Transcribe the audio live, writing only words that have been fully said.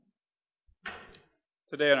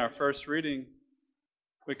Today, in our first reading,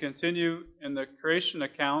 we continue in the creation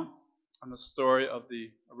account on the story of the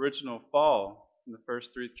original fall in the first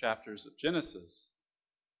three chapters of Genesis.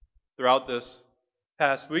 Throughout this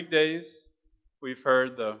past weekdays, we've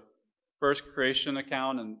heard the first creation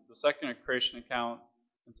account and the second creation account,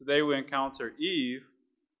 and today we encounter Eve,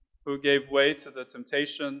 who gave way to the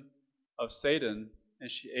temptation of Satan,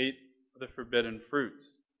 and she ate of the forbidden fruit.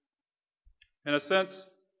 In a sense,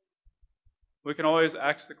 we can always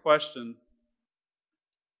ask the question,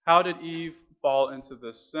 how did Eve fall into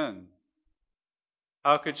this sin?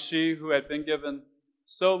 How could she, who had been given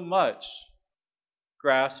so much,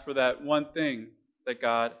 grasp for that one thing that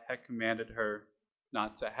God had commanded her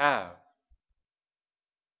not to have?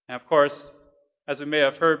 And of course, as we may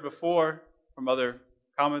have heard before from other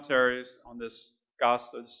commentaries on this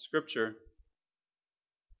gospel, this scripture,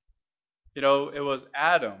 it was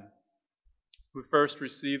Adam who first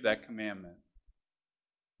received that commandment.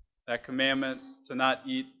 That commandment to not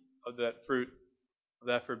eat of that fruit of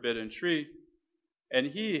that forbidden tree. And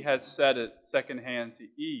he had said it secondhand to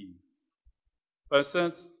Eve. But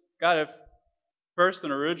since God had first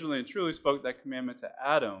and originally and truly spoke that commandment to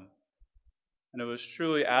Adam, and it was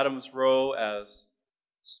truly Adam's role as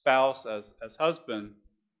spouse, as husband,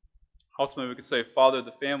 ultimately we could say father of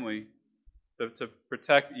the family, to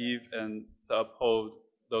protect Eve and to uphold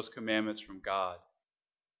those commandments from God.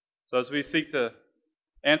 So as we seek to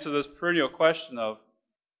answer this perennial question of,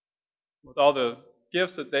 with all the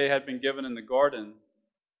gifts that they had been given in the garden,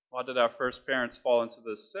 why did our first parents fall into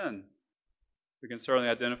this sin? We can certainly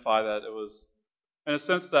identify that it was, in a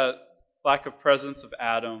sense, that lack of presence of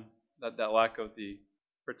Adam, that lack of the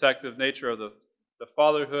protective nature of the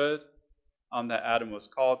fatherhood that Adam was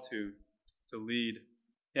called to lead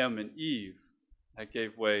him and Eve, that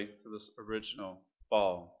gave way to this original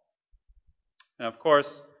fall. And of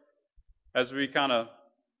course, as we kind of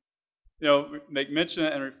make mention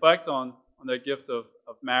and reflect on the gift of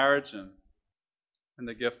marriage and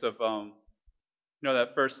the gift of that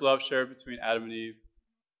first love shared between Adam and Eve,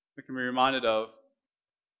 we can be reminded of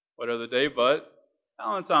what other day but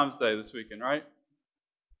Valentine's Day this weekend, right?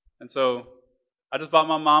 And so I just bought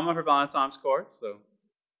my mama her Valentine's card, so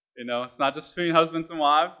it's not just between husbands and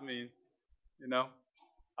wives. I mean,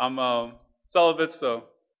 I'm celibate, so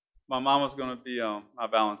my mama's going to be my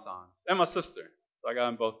Valentine's, and my sister. So I got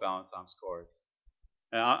them both Valentine's cards.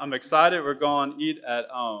 And I'm excited. We're going to eat at,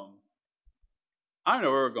 I don't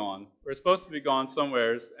know where we're going. We're supposed to be going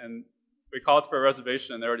somewheres, and we called for a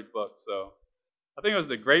reservation, and they're already booked. So I think it was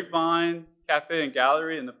the Grapevine Cafe and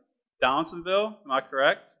Gallery in Donaldsonville. Am I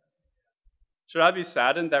correct? Should I be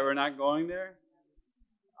saddened that we're not going there?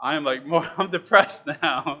 I'm depressed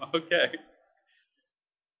now. Okay.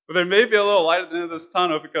 But there may be a little light at the end of this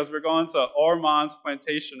tunnel because we're going to Ormond's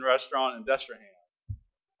Plantation Restaurant in Destrehan.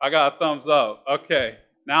 I got a thumbs up. Okay,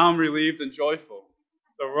 now I'm relieved and joyful.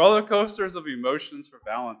 The roller coasters of emotions for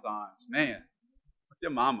Valentine's. Man, with your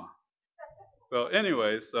mama. So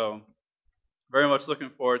anyway, very much looking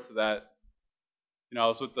forward to that. I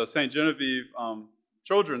was with the St. Genevieve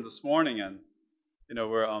children this morning, and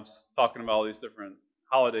we're talking about all these different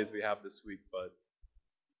holidays we have this week. But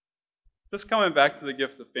just coming back to the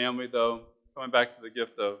gift of family, though, coming back to the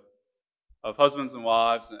gift of husbands and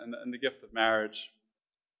wives and the gift of marriage.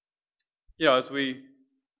 As we,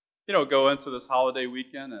 go into this holiday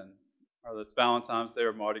weekend, and whether it's Valentine's Day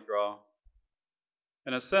or Mardi Gras,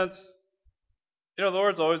 in a sense, the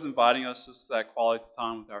Lord's always inviting us just to that quality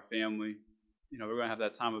time with our family. We're going to have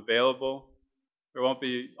that time available. There won't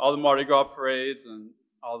be all the Mardi Gras parades and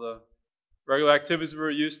all the regular activities we're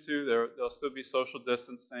used to. There'll still be social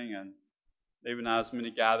distancing and maybe not as many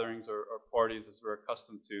gatherings or parties as we're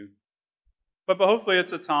accustomed to. But hopefully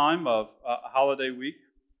it's a time of a holiday week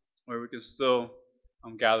where we can still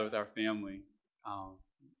gather with our family.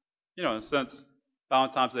 In a sense,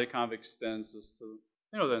 Valentine's Day kind of extends this to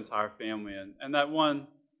the entire family and that one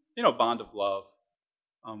bond of love,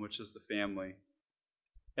 which is the family.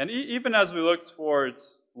 And even as we look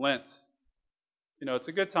towards Lent, it's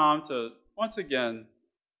a good time to once again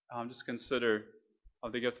just consider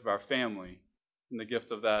the gift of our family and the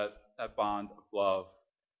gift of that bond of love,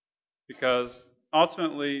 because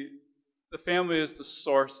ultimately the family is the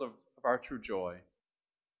source of our true joy.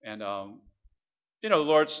 And, the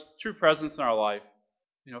Lord's true presence in our life,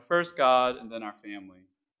 first God and then our family.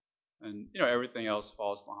 And, everything else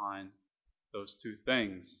falls behind those two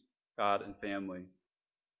things, God and family.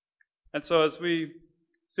 And so as we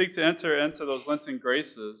seek to enter into those Lenten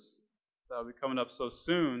graces that will be coming up so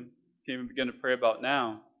soon, can even begin to pray about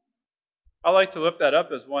now, I'd like to lift that up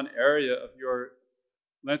as one area of your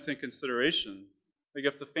Lenten consideration, the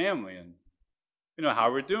gift of family. And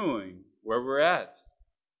how we're doing, where we're at.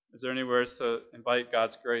 Is there anywhere to invite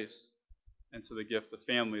God's grace into the gift of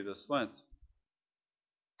family this Lent?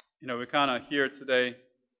 We kind of hear today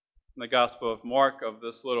in the Gospel of Mark of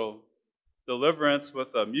this little deliverance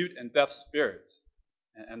with a mute and deaf spirit.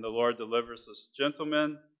 And the Lord delivers this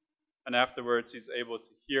gentleman, and afterwards he's able to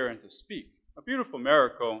hear and to speak. A beautiful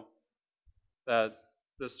miracle that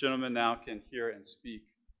this gentleman now can hear and speak.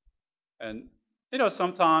 And,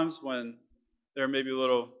 sometimes when there may be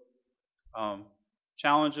little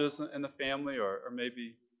challenges in the family, or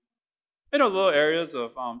maybe, little areas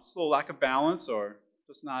of just a little lack of balance, or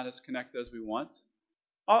just not as connected as we want,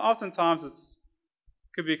 oftentimes it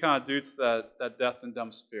could be kind of due to that deaf and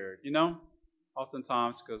dumb spirit,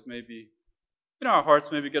 Oftentimes because maybe, our hearts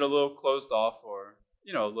maybe get a little closed off, or,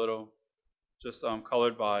 a little just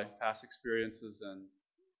colored by past experiences,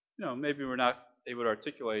 and, maybe we're not able to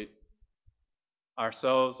articulate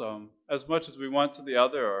ourselves as much as we want to the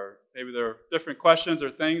other, or maybe there are different questions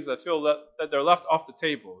or things that feel that they're left off the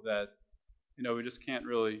table that, we just can't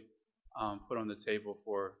really put on the table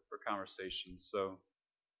for conversation. So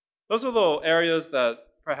those are little areas that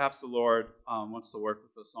perhaps the Lord wants to work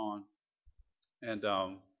with us on. And,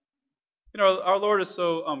 our Lord is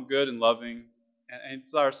so good and loving, and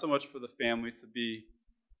desires so much for the family to be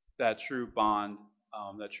that true bond,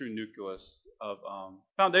 that true nucleus of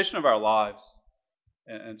foundation of our lives,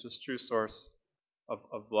 and just true source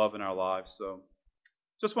of love in our lives. So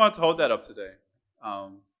just wanted to hold that up today.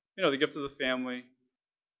 The gift of the family,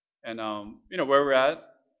 and, where we're at.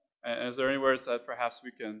 And is there anywhere that perhaps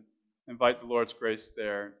we can invite the Lord's grace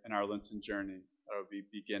there in our Lenten journey that will be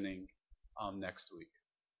beginning next week?